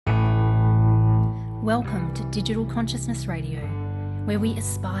Welcome to Digital Consciousness Radio, where we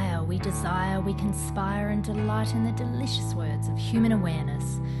aspire, we desire, we conspire and delight in the delicious words of human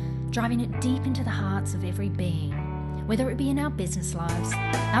awareness, driving it deep into the hearts of every being, whether it be in our business lives,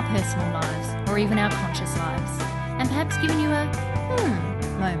 our personal lives, or even our conscious lives, and perhaps giving you a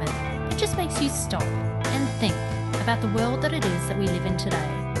moment that just makes you stop and think about the world that it is that we live in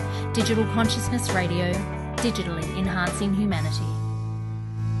today. Digital Consciousness Radio, digitally enhancing humanity.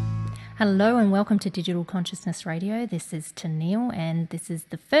 Hello and welcome to Digital Consciousness Radio. This is Tennille, and this is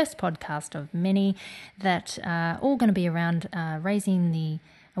the first podcast of many that are all going to be around raising the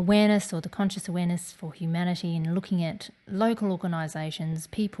awareness or the conscious awareness for humanity and looking at local organisations,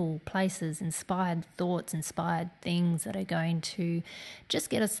 people, places, inspired thoughts, inspired things that are going to just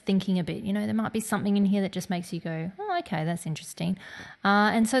get us thinking a bit. You know, there might be something in here that just makes you go, oh, okay, that's interesting.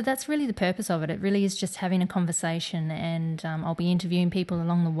 And so that's really the purpose of it. It really is just having a conversation, and I'll be interviewing people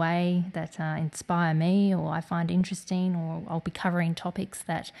along the way that inspire me or I find interesting, or I'll be covering topics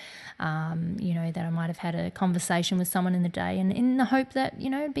that, that I might have had a conversation with someone in the day, and in the hope that,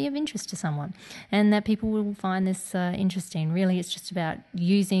 it'd be of interest to someone and that people will find this interesting. Really, it's just about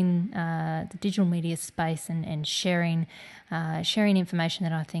using the digital media space and sharing information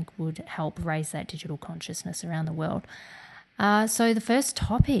that I think would help raise that digital consciousness around the world. So the first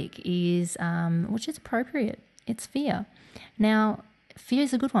topic is, which is appropriate, it's fear. Now, fear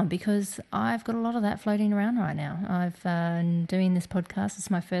is a good one because I've got a lot of that floating around right now. I've been doing this podcast. It's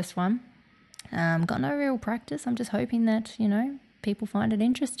my first one. Got no real practice. I'm just hoping that, people find it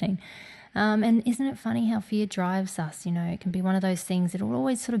interesting. And isn't it funny how fear drives us? It can be one of those things that will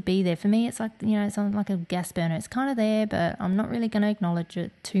always sort of be there. For me, it's like, it's like a gas burner. It's kind of there, but I'm not really going to acknowledge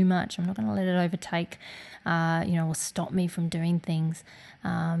it too much. I'm not going to let it overtake, or stop me from doing things.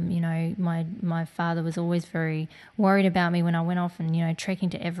 My father was always very worried about me when I went off and,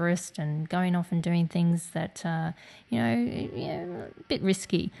 trekking to Everest and going off and doing things that, a bit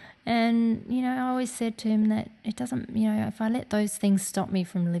risky. And, I always said to him that it doesn't, if I let those things stop me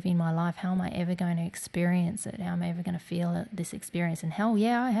from living my life, how am I ever going to experience it? How am I ever going to feel this experience? And hell,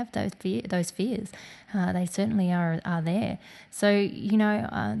 yeah, I have those fears. They certainly are there. So,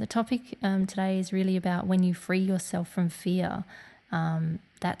 the topic today is really about when you free yourself from fear,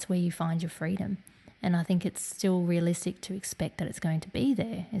 that's where you find your freedom. And I think it's still realistic to expect that it's going to be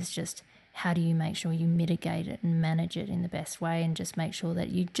there. It's just, how do you make sure you mitigate it and manage it in the best way, and just make sure that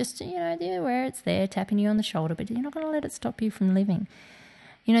you just, you're aware it's there, tapping you on the shoulder, but you're not going to let it stop you from living.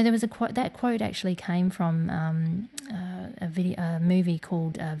 There was a quote, that quote actually came from a movie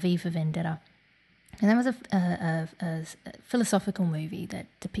called V for Vendetta. And that was a philosophical movie that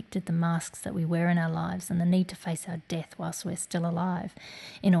depicted the masks that we wear in our lives and the need to face our death whilst we're still alive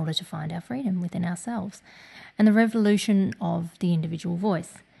in order to find our freedom within ourselves, and the revolution of the individual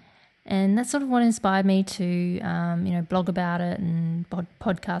voice. And that's sort of what inspired me to, blog about it and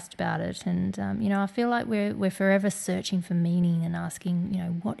podcast about it. And, I feel like we're forever searching for meaning and asking,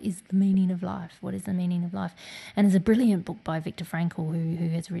 what is the meaning of life? What is the meaning of life? And there's a brilliant book by Viktor Frankl who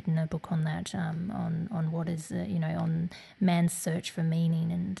has written a book on that, on what is, on man's search for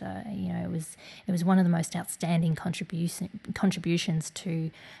meaning. And, it was one of the most outstanding contributions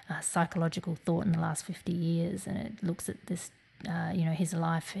to psychological thought in the last 50 years. And it looks at this, his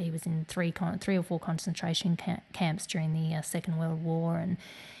life. He was in three or four concentration camps during the Second World War, and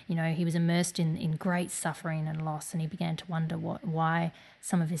he was immersed in great suffering and loss, and he began to wonder why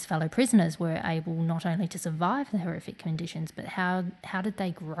some of his fellow prisoners were able not only to survive the horrific conditions, but how did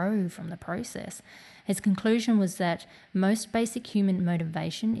they grow from the process. His conclusion was that most basic human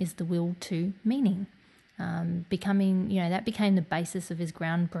motivation is the will to meaning. That became the basis of his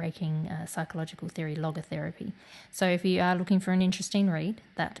groundbreaking psychological theory, logotherapy. So if you are looking for an interesting read,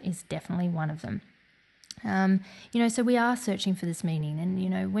 that is definitely one of them. So we are searching for this meaning, and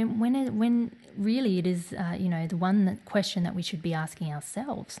when really it is the question that we should be asking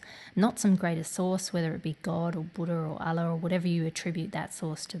ourselves, not some greater source, whether it be God or Buddha or Allah or whatever you attribute that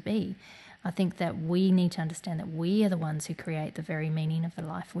source to be. I think that we need to understand that we are the ones who create the very meaning of the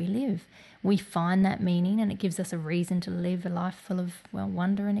life we live. We find that meaning, and it gives us a reason to live a life full of,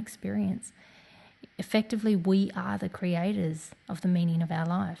 wonder and experience. Effectively, we are the creators of the meaning of our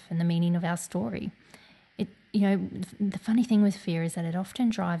life and the meaning of our story. The funny thing with fear is that it often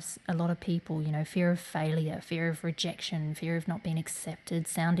drives a lot of people, fear of failure, fear of rejection, fear of not being accepted,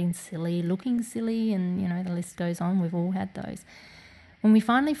 sounding silly, looking silly, and, the list goes on. We've all had those. When we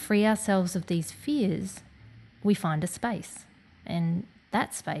finally free ourselves of these fears, we find a space. And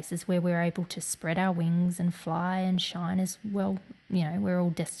that space is where we're able to spread our wings and fly and shine as well, we're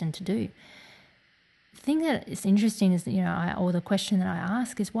all destined to do. thing that is interesting is that, or the question that I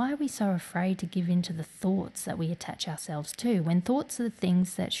ask is, why are we so afraid to give in to the thoughts that we attach ourselves to, when thoughts are the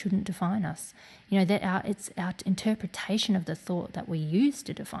things that shouldn't define us? It's our interpretation of the thought that we use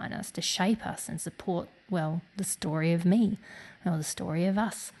to define us, to shape us and support, the story of me or the story of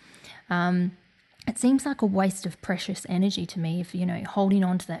us. It seems like a waste of precious energy to me if, holding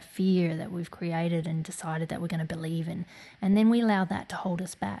on to that fear that we've created and decided that we're going to believe in, and then we allow that to hold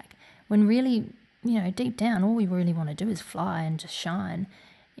us back. When really, deep down, all we really want to do is fly and just shine.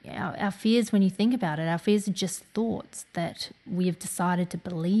 Our fears, when you think about it, our fears are just thoughts that we have decided to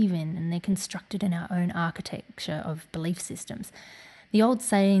believe in, and they're constructed in our own architecture of belief systems. The old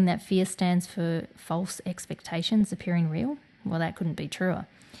saying that fear stands for false expectations appearing real, that couldn't be truer.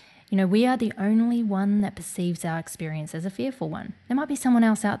 We are the only one that perceives our experience as a fearful one. There might be someone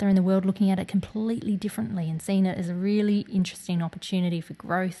else out there in the world looking at it completely differently and seeing it as a really interesting opportunity for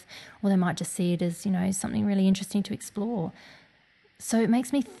growth, or they might just see it as, something really interesting to explore. So it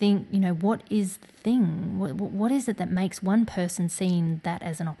makes me think, what is the thing? What is it that makes one person seeing that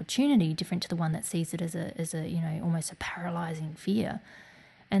as an opportunity different to the one that sees it as a almost a paralyzing fear?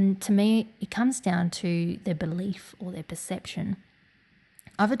 And to me, it comes down to their belief or their perception.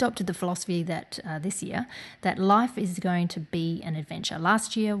 I've adopted the philosophy that this year, that life is going to be an adventure.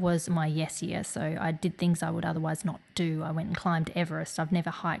 Last year was my yes year, so I did things I would otherwise not do. I went and climbed Everest. I've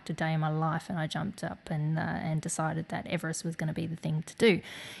never hiked a day in my life, and I jumped up and decided that Everest was going to be the thing to do.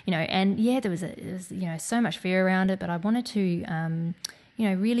 And there was so much fear around it, but I wanted to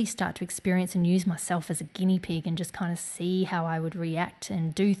really start to experience and use myself as a guinea pig and just kind of see how I would react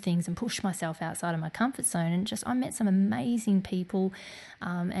and do things and push myself outside of my comfort zone. And I met some amazing people,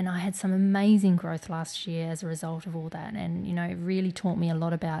 and I had some amazing growth last year as a result of all that. And, it really taught me a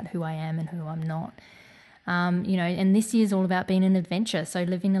lot about who I am and who I'm not. And this year's all about being an adventure. So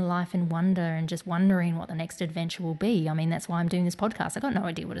living a life in wonder and just wondering what the next adventure will be. I mean, that's why I'm doing this podcast. I've got no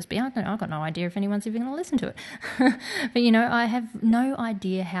idea what it's been. I've got no idea if anyone's even going to listen to it. But, I have no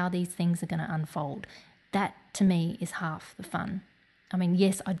idea how these things are going to unfold. That, to me, is half the fun. I mean,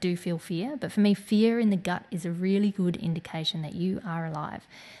 yes, I do feel fear, but for me, fear in the gut is a really good indication that you are alive.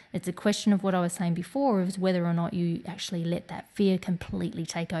 It's a question of what I was saying before, is whether or not you actually let that fear completely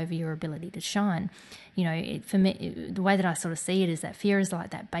take over your ability to shine. For me, the way that I sort of see it is that fear is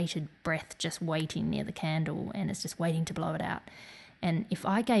like that bated breath just waiting near the candle, and it's just waiting to blow it out. And if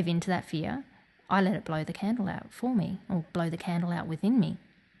I gave in to that fear, I let it blow the candle out for me, or blow the candle out within me.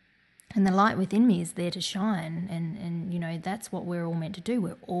 And the light within me is there to shine, and that's what we're all meant to do.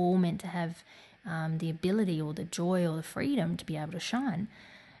 We're all meant to have the ability or the joy or the freedom to be able to shine.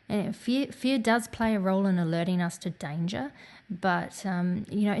 And fear does play a role in alerting us to danger, but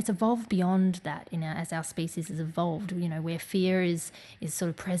it's evolved beyond that. As our species has evolved, where fear is sort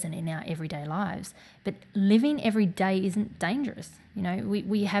of present in our everyday lives. But living every day isn't dangerous.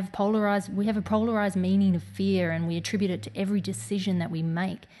 We have a polarized meaning of fear, and we attribute it to every decision that we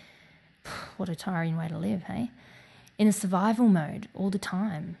make. What a tiring way to live, hey? In a survival mode all the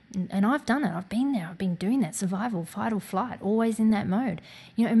time. And I've done it. I've been there. I've been doing that. Survival, fight or flight, always in that mode.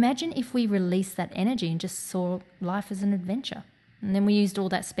 Imagine if we released that energy and just saw life as an adventure. And then we used all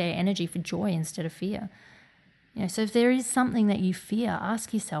that spare energy for joy instead of fear. So if there is something that you fear,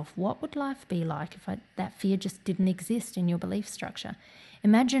 ask yourself, what would life be like if that fear just didn't exist in your belief structure?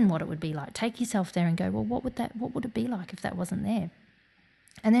 Imagine what it would be like. Take yourself there and go, well, what would it be like if that wasn't there?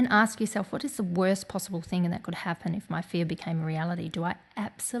 And then ask yourself, what is the worst possible thing that could happen if my fear became a reality? Do I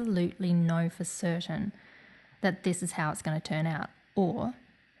absolutely know for certain that this is how it's going to turn out? Or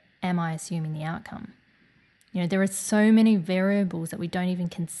am I assuming the outcome? There are so many variables that we don't even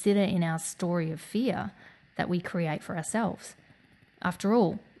consider in our story of fear that we create for ourselves. After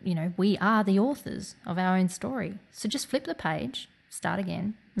all, we are the authors of our own story. So just flip the page, start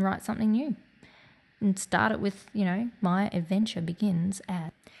again, and write something new. And start it with, my adventure begins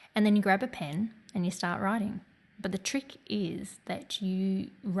at. And then you grab a pen and you start writing. But the trick is that you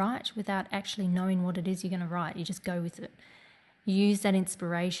write without actually knowing what it is you're going to write. You just go with it. You use that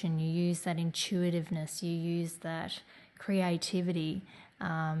inspiration, you use that intuitiveness, you use that creativity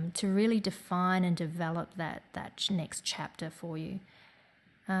to really define and develop that next chapter for you.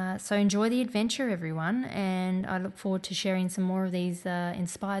 So enjoy the adventure, everyone, and I look forward to sharing some more of these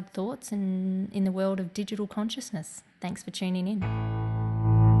inspired thoughts in the world of digital consciousness. Thanks for tuning in.